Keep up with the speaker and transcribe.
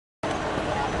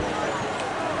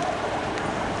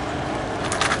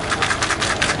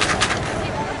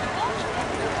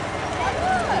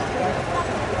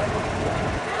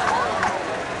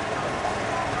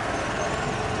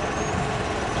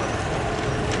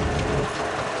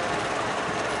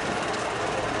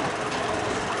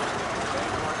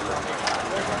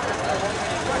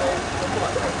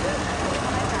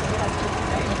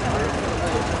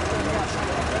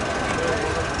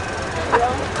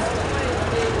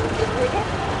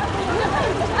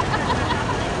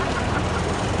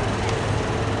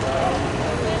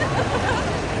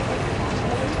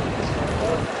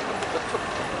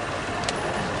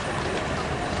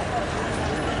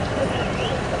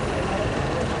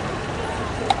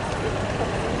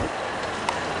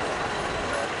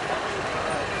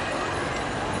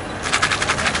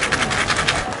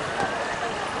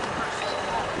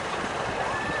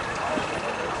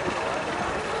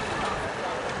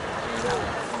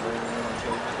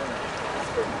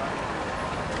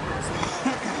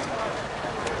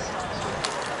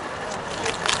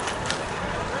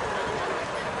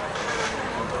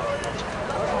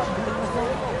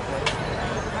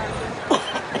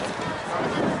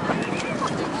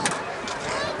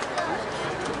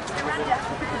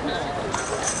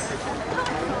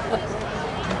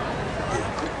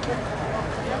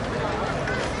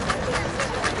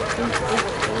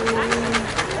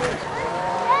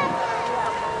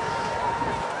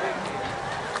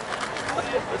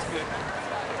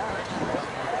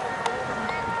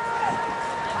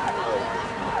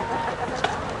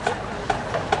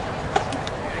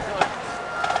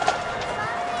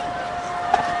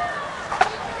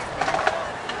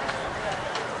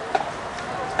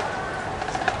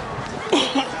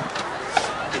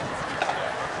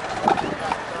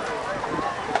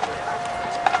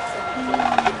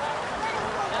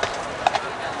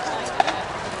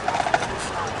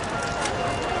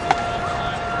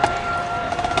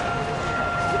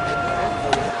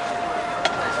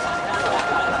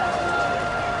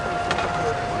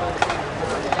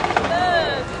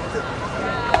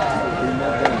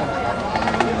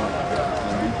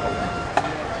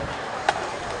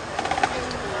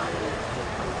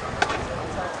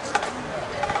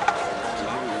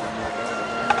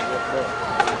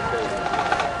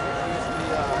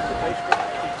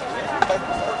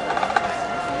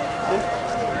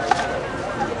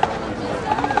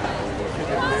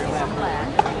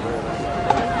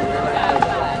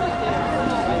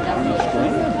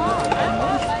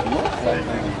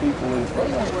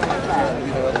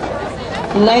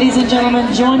Ladies and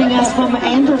gentlemen, joining us from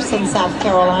Anderson, South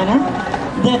Carolina,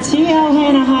 the T.L.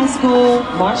 Hanna High School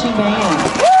Marching Band.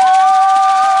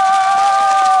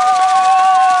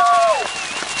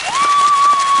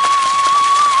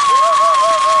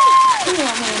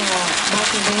 T.L. Hanna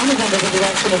Marching Band is under the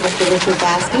direction of Mr. Richard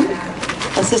Baskin.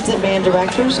 Assistant band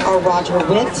directors are Roger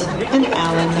Witt and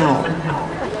Alan Null.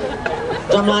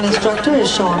 Drumline instructor is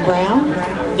Sean Brown.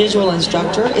 Visual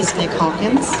instructor is Nick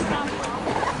Hawkins.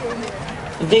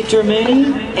 Victor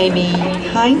Mooney, Amy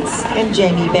Heinz, and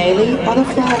Jamie Bailey are the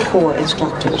flag corps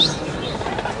instructors.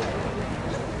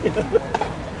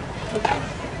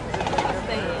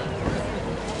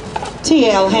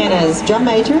 T.L. Hanna's drum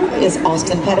major is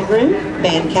Austin Pettigrew.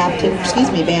 Band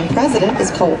president is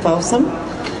Cole Folsom.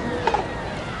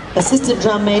 Assistant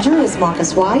drum major is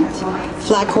Marcus White.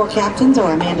 Flag corps captains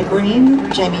are Amanda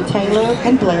Green, Jamie Taylor,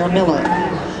 and Blair Miller.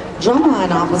 Drumline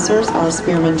officers are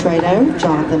Spearman Trado,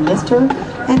 Jonathan Lister,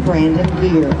 and Brandon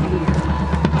Gear.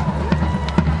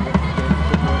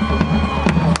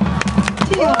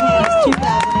 T.L. Hanna's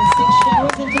 2006 show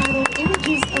is entitled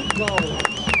Images of Gold.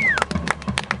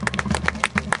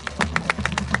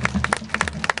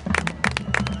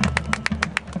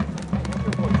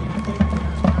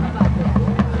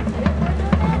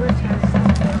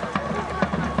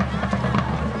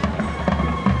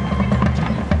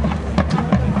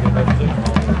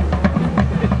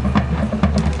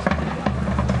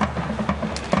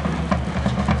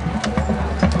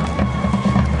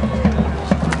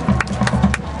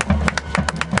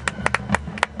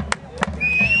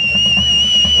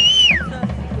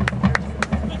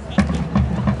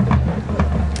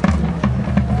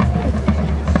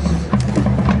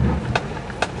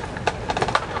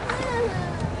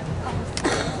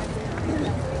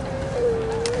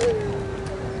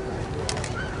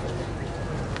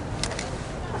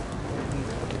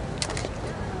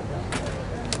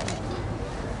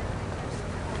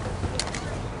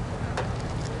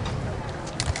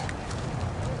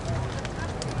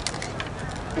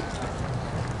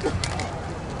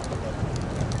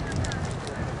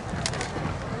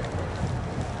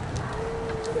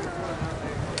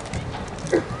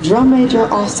 Drum Major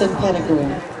Austin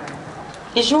Pettigrew.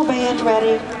 Is your band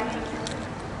ready?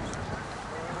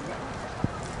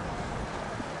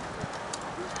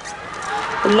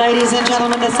 Ladies and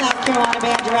gentlemen, the South Carolina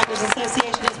Band Directors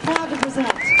Association is proud to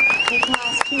present the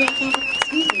Class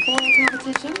 4A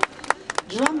competition,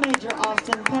 Drum Major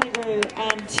Austin Pettigrew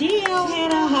and T.L.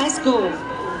 Hanna High School.